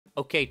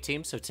Okay,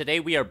 team, so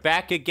today we are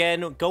back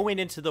again, going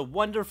into the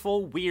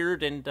wonderful,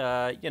 weird, and,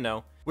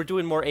 we're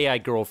doing more AI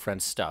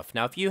girlfriend stuff.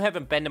 Now, if you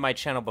haven't been to my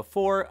channel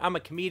before, I'm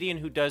a comedian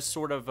who does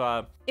sort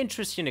of,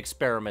 interesting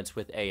experiments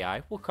with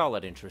AI. We'll call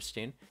it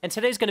interesting. And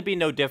today's gonna be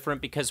no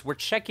different because we're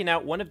checking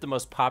out one of the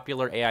most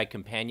popular AI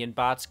companion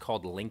bots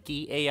called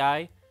Linky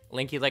AI.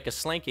 Linky like a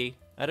slinky.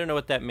 I don't know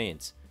what that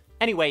means.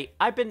 Anyway,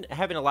 I've been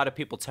having a lot of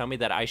people tell me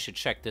that I should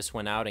check this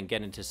one out and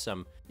get into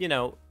some,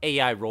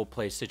 AI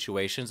roleplay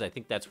situations. I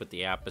think that's what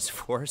the app is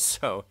for.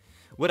 So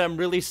what I'm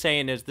really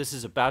saying is this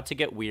is about to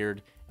get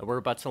weird, and we're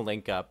about to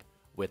link up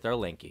with our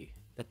Linky.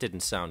 That didn't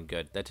sound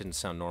good. That didn't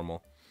sound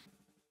normal.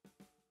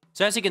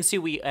 So as you can see,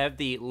 we have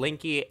the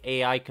Linky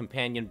AI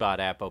companion bot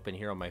app open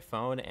here on my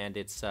phone, and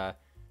it's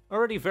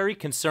already very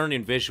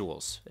concerning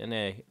visuals in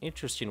an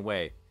interesting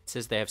way. It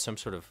says they have some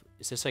sort of,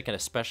 is this like a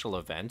special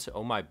event?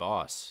 Oh my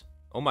boss.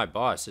 Oh my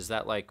boss, is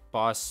that like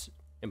boss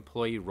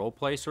employee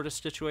roleplay sort of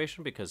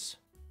situation? Because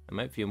I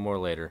might view more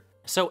later.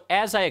 So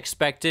as I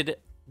expected,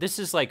 this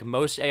is like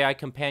most AI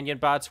companion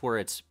bots where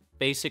it's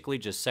basically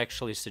just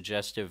sexually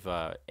suggestive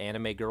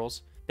anime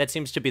girls. That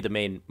seems to be the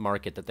main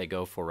market that they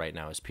go for right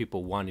now, is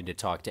people wanting to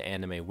talk to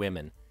anime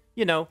women.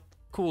 You know,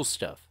 cool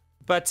stuff.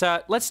 But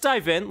let's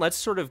dive in. Let's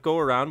sort of go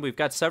around. We've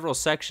got several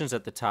sections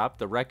at the top.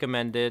 The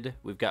recommended,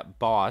 we've got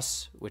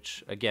boss,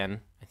 which again,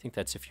 I think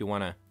that's if you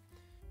want to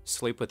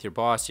sleep with your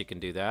boss, you can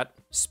do that.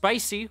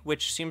 Spicy,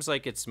 which seems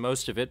like it's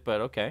most of it, but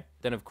okay.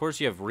 Then of course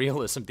you have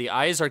realism. The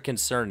eyes are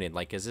concerning.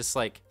 Like, is this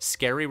like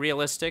scary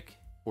realistic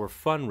or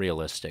fun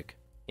realistic?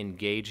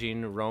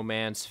 Engaging,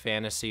 romance,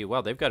 fantasy.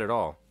 Well, they've got it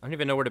all. I don't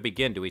even know where to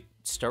begin. Do we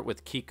start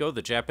with Kiko,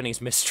 the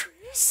Japanese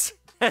mistress?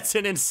 That's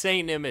an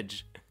insane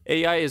image.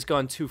 AI has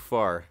gone too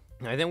far.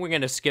 I think we're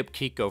gonna skip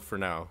Kiko for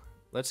now.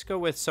 Let's go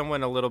with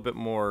someone a little bit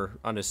more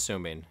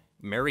unassuming.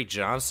 Mary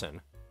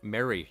Johnson.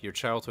 Mary, your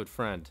childhood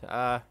friend.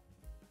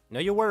 No,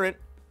 you weren't.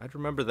 I'd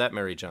remember that,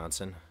 Mary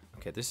Johnson.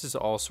 Okay, this is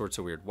all sorts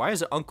of weird. Why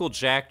is Uncle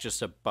Jack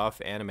just a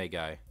buff anime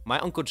guy? My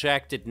Uncle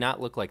Jack did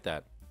not look like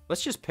that.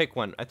 Let's just pick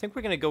one. I think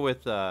we're gonna go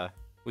with,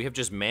 we have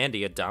just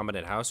Mandy, a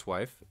dominant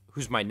housewife,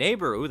 who's my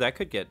neighbor. Ooh, that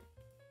could get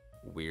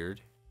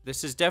weird.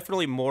 This is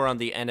definitely more on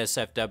the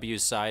NSFW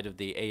side of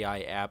the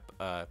AI app,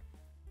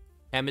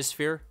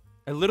 hemisphere.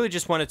 I literally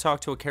just want to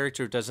talk to a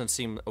character who doesn't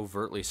seem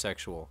overtly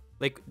sexual.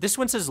 Like, this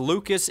one says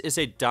Lucas is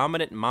a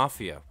dominant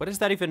mafia. What does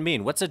that even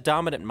mean? What's a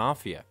dominant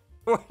mafia?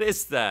 What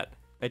is that?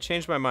 I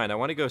changed my mind. I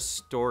want to go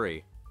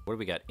story. What do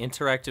we got?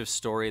 Interactive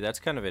story. That's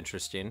kind of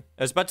interesting.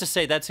 I was about to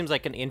say that seems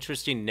like an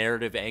interesting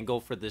narrative angle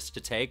for this to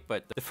take,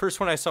 but the first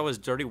one I saw was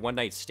Dirty One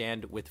Night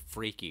Stand with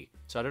Freaky.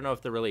 So I don't know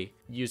if they're really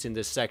using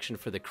this section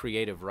for the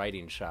creative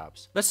writing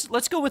shops.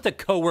 Let's go with a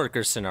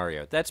coworker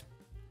scenario. That's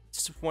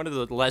one of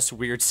the less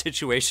weird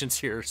situations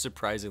here,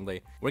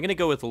 surprisingly. We're gonna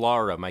go with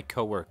Laura, my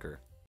coworker.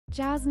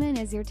 Jasmine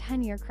is your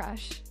 10-year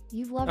crush.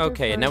 You've loved her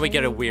okay, and now we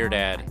get a weird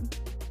ad.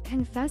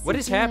 Confess what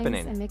your is feelings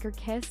happening? And make her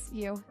kiss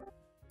you.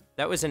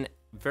 That was an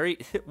very...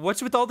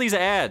 What's with all these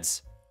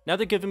ads? Now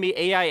they're giving me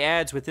AI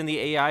ads within the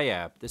AI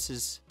app. This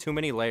is too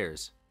many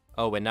layers.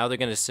 Oh, and now they're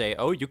gonna say,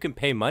 oh, you can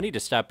pay money to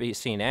stop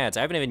seeing ads.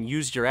 I haven't even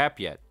used your app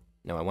yet.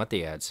 No, I want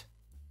the ads.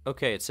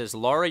 Okay, it says,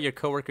 Laura, your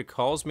coworker,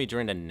 calls me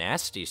during a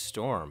nasty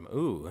storm.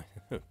 Ooh,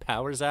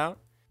 power's out?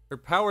 Her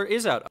power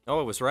is out.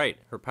 Oh, I was right.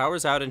 Her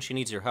power's out and she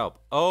needs your help.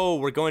 Oh,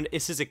 we're going,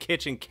 this is a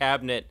kitchen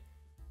cabinet.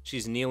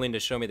 She's kneeling to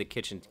show me the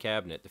kitchen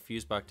cabinet. The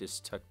fuse box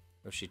is tucked,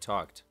 oh, she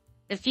talked.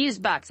 The fuse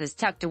box is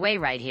tucked away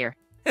right here.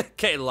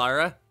 Okay,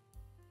 Lara.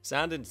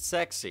 Sounded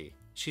sexy.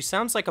 She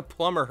sounds like a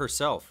plumber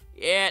herself.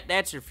 Yeah,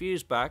 that's your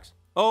fuse box.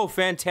 Oh,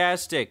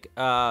 fantastic.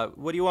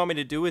 What do you want me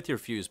to do with your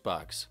fuse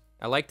box?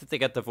 I like that they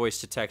got the voice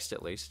to text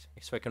at least,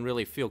 so I can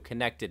really feel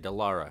connected to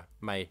Lara,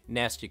 my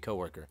nasty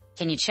coworker.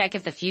 Can you check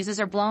if the fuses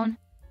are blown?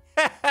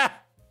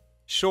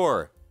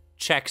 Sure.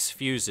 Checks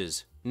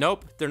fuses.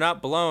 Nope, they're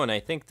not blown. I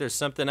think there's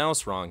something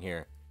else wrong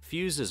here.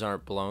 Fuses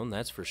aren't blown,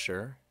 that's for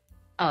sure.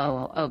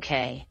 Oh,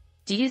 okay.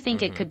 Do you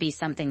think it could be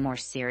something more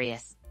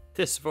serious?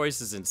 This voice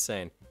is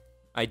insane.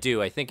 I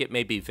do. I think it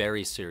may be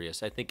very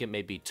serious. I think it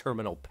may be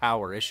terminal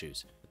power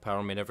issues. The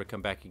power may never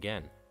come back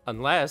again.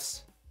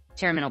 Unless...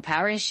 Terminal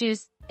power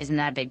issues? Isn't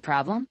that a big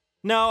problem?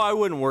 No, I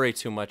wouldn't worry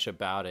too much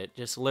about it.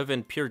 Just live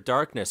in pure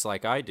darkness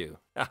like I do.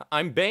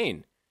 I'm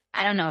Bane.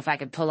 I don't know if I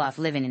could pull off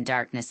living in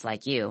darkness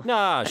like you.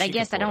 Nah, but I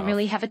guess I don't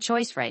really have a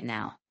choice right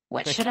now.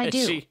 What should I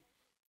do?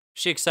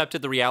 She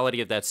accepted the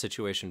reality of that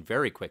situation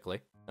very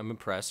quickly. I'm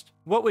impressed.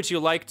 What would you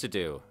like to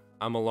do?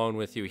 I'm alone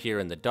with you here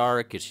in the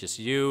dark. It's just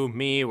you,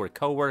 me, we're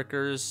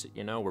coworkers.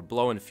 You know, we're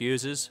blowing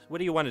fuses. What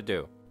do you want to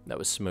do? That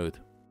was smooth.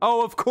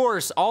 Oh, of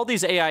course. All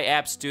these AI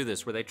apps do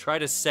this where they try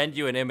to send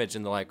you an image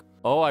and they're like,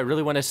 oh, I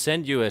really want to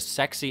send you a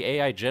sexy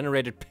AI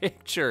generated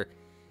picture.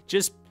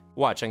 Just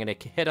watch. I'm going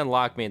to hit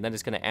unlock me and then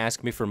it's going to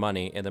ask me for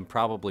money and then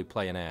probably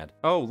play an ad.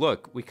 Oh,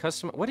 look, we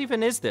customize. What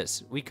even is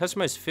this? We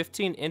customize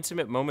 15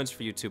 intimate moments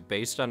for YouTube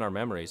based on our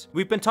memories.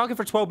 We've been talking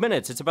for 12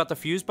 minutes. It's about the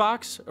fuse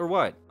box or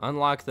what?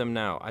 Unlock them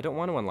now. I don't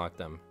want to unlock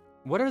them.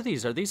 What are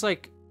these? Are these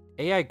like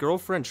AI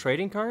girlfriend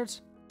trading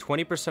cards?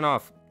 20%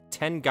 off.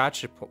 10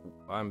 gotcha.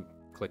 I'm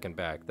clicking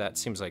back. That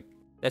seems like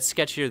that's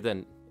sketchier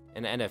than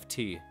an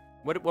NFT.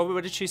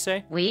 What did she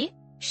say? We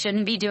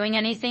shouldn't be doing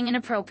anything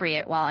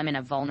inappropriate while I'm in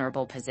a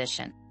vulnerable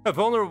position.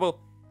 Vulnerable?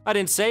 I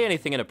didn't say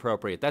anything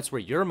inappropriate. That's where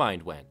your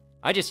mind went.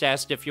 I just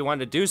asked if you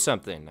wanted to do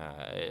something,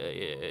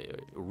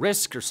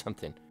 risk or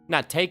something.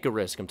 Not take a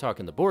risk. I'm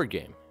talking the board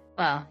game.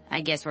 Well,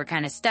 I guess we're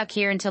kind of stuck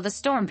here until the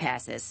storm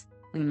passes.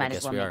 We might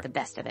as well make the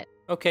best of it.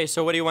 Okay,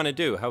 so what do you want to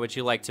do? How would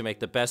you like to make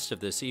the best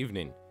of this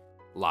evening,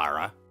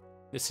 Lara?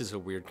 This is a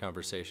weird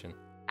conversation.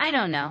 I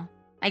don't know.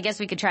 I guess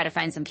we could try to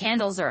find some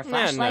candles or a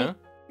flashlight.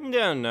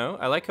 No.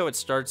 I like how it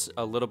starts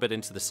a little bit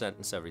into the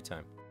sentence every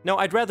time. No,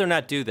 I'd rather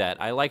not do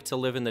that. I like to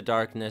live in the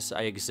darkness.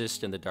 I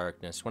exist in the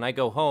darkness. When I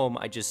go home,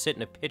 I just sit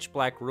in a pitch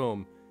black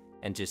room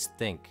and just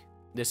think.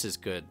 This is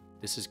good.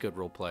 This is good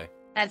roleplay.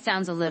 That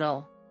sounds a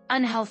little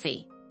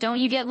unhealthy. Don't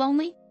you get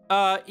lonely?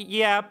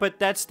 Yeah, but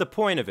that's the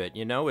point of it,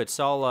 you know? It's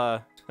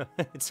all,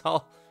 it's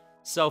all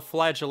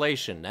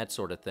self-flagellation, that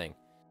sort of thing.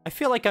 I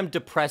feel like I'm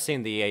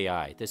depressing the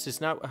AI. This is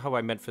not how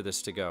I meant for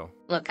this to go.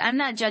 Look, I'm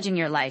not judging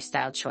your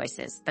lifestyle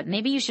choices, but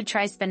maybe you should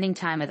try spending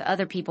time with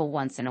other people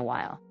once in a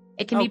while.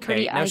 It can be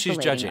pretty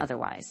isolating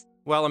otherwise.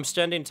 Well, I'm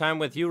spending time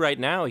with you right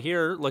now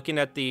here, looking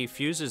at the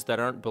fuses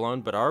that aren't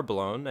blown but are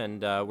blown,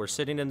 and we're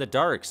sitting in the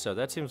dark, so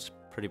that seems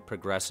pretty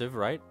progressive,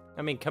 right?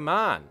 I mean, come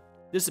on.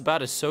 This is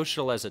about as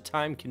social as a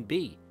time can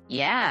be.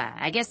 Yeah,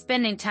 I guess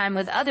spending time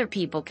with other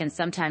people can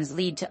sometimes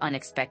lead to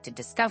unexpected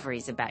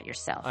discoveries about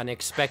yourself.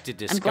 Unexpected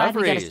discoveries? I'm glad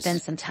we got to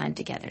spend some time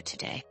together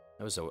today.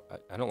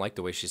 I don't like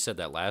the way she said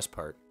that last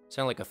part.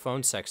 Sound like a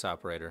phone sex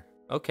operator.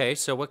 Okay,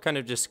 so what kind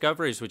of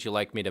discoveries would you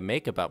like me to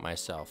make about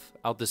myself?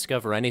 I'll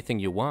discover anything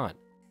you want.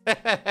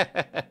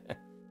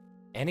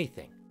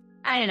 Anything.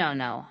 I don't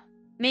know.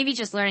 Maybe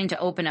just learning to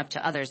open up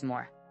to others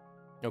more.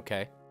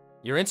 Okay.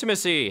 Your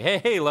intimacy.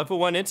 Hey, level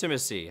 1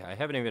 intimacy. I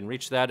haven't even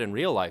reached that in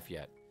real life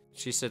yet.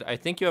 She said, I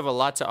think you have a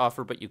lot to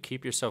offer, but you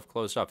keep yourself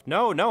closed off.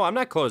 No, I'm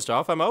not closed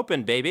off. I'm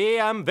open,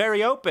 baby. I'm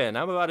very open.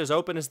 I'm about as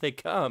open as they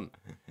come.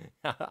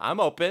 I'm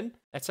open.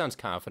 That sounds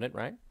confident,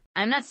 right?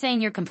 I'm not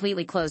saying you're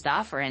completely closed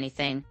off or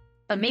anything,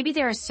 but maybe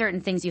there are certain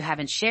things you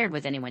haven't shared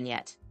with anyone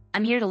yet.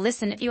 I'm here to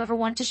listen if you ever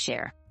want to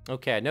share.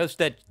 Okay, I noticed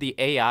that the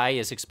AI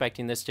is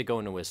expecting this to go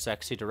into a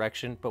sexy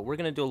direction, but we're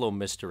going to do a little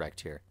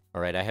misdirect here.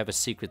 All right, I have a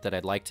secret that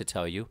I'd like to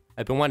tell you.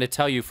 I've been wanting to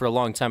tell you for a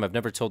long time. I've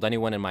never told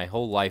anyone in my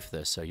whole life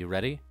this. Are you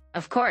ready?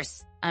 Of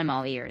course. I'm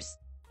all ears.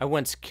 I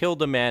once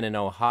killed a man in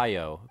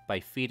Ohio by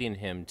feeding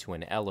him to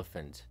an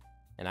elephant.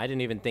 And I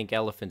didn't even think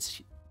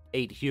elephants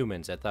ate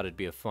humans. I thought it'd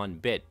be a fun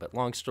bit. But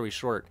long story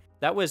short,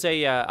 that was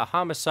a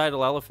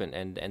homicidal elephant.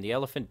 And the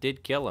elephant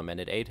did kill him, and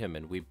it ate him.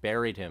 And we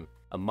buried him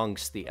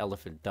amongst the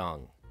elephant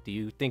dung. Do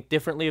you think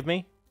differently of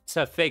me? It's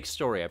a fake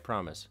story, I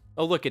promise.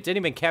 Oh, look, it didn't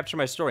even capture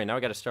my story. Now I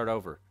gotta start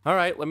over. All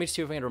right, let me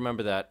see if I can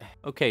remember that.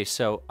 Okay,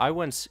 so I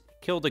once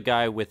killed a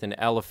guy with an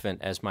elephant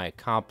as my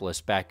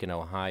accomplice back in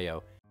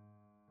Ohio.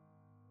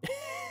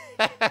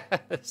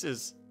 This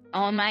is...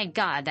 Oh my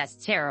god,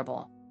 that's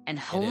terrible. And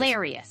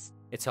hilarious.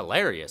 It's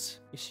hilarious.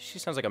 She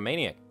sounds like a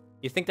maniac.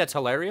 You think that's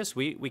hilarious?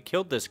 We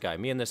killed this guy,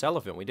 me and this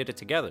elephant. We did it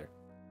together.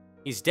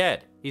 He's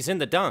dead. He's in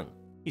the dung.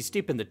 He's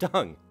deep in the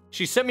dung.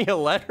 She sent me a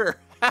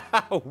letter.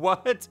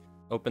 What?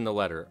 Open the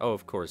letter. Oh,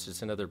 of course,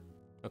 it's another...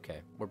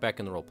 Okay, we're back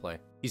in the roleplay.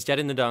 He's dead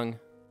in the dung.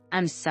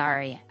 I'm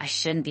sorry. I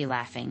shouldn't be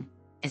laughing.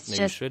 It's No,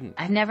 just, you shouldn't.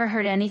 I've never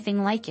heard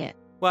anything like it.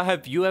 Well,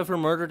 have you ever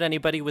murdered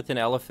anybody with an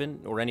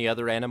elephant or any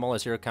other animal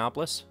as your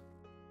accomplice?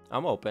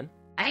 I'm open.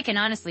 I can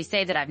honestly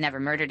say that I've never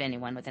murdered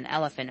anyone with an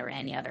elephant or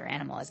any other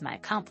animal as my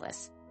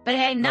accomplice. But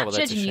hey, I'm not well,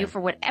 that's a judging you shame. for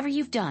whatever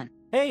you've done.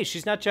 Hey,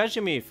 she's not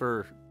judging me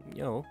for,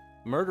 you know,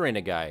 murdering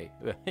a guy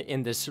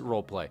in this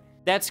roleplay.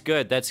 That's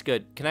good, that's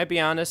good. Can I be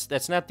honest?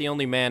 That's not the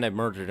only man I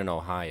murdered in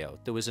Ohio.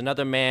 There was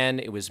another man,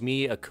 it was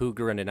me, a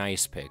cougar, and an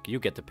ice pick. You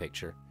get the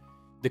picture.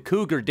 The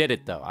cougar did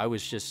it, though. I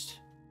was just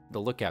the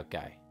lookout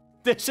guy.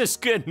 This is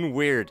getting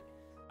weird.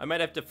 I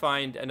might have to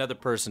find another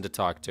person to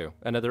talk to.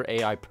 Another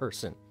AI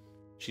person.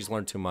 She's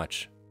learned too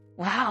much.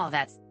 Wow,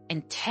 that's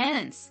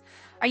intense.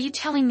 Are you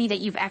telling me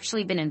that you've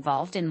actually been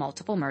involved in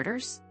multiple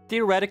murders?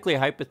 Theoretically,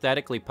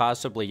 hypothetically,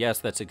 possibly, yes,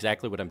 that's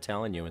exactly what I'm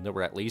telling you. And there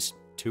were at least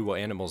 2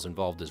 animals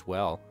involved as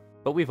well.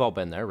 But we've all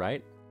been there,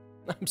 right?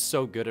 I'm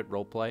so good at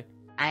roleplay.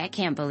 I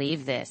can't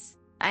believe this.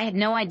 I had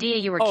no idea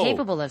you were Oh.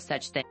 capable of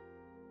such things.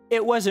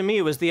 It wasn't me,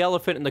 it was the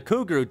elephant and the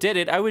cougar who did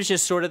it. I was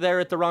just sort of there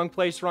at the wrong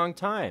place, wrong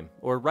time.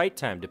 Or right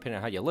time, depending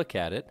on how you look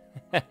at it.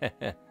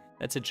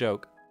 That's a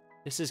joke.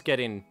 This is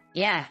getting...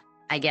 Yeah,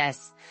 I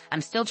guess.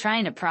 I'm still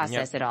trying to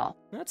process it all.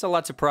 That's a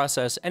lot to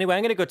process. Anyway,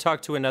 I'm gonna go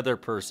talk to another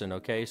person,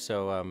 okay?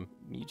 So,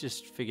 you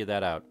just figure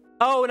that out.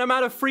 Oh, and I'm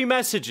out of free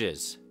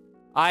messages!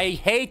 I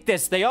hate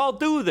this. They all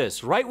do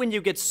this. Right when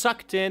you get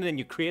sucked in and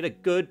you create a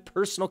good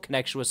personal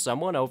connection with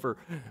someone over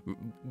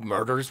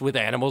murders with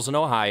animals in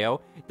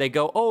Ohio, they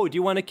go, oh, do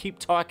you want to keep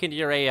talking to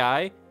your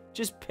AI?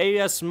 Just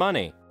pay us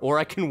money. Or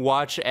I can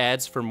watch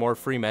ads for more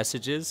free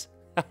messages.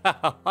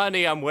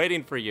 Honey, I'm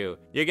waiting for you.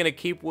 You're going to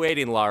keep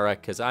waiting, Lara,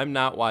 because I'm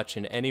not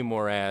watching any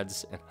more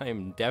ads, and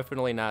I'm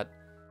definitely not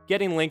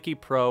getting Linky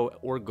Pro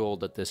or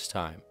Gold at this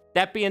time.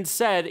 That being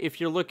said,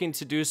 if you're looking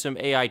to do some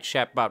AI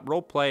chatbot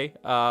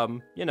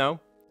roleplay, you know,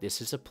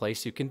 this is a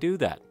place you can do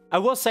that. I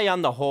will say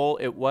on the whole,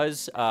 it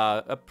was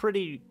a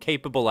pretty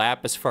capable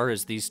app as far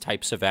as these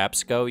types of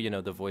apps go. You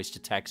know, the voice to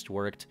text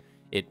worked.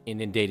 It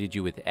inundated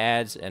you with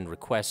ads and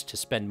requests to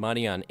spend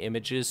money on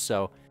images.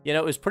 So, you know,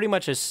 it was pretty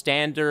much a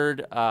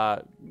standard,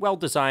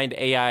 well-designed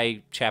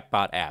AI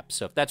chatbot app.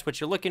 So if that's what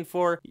you're looking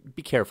for,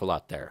 be careful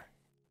out there.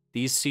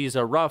 These seas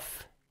are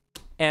rough.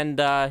 And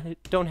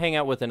don't hang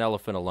out with an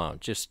elephant alone.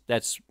 Just,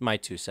 that's my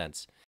 2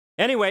 cents.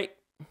 Anyway,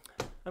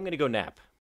 I'm going to go nap.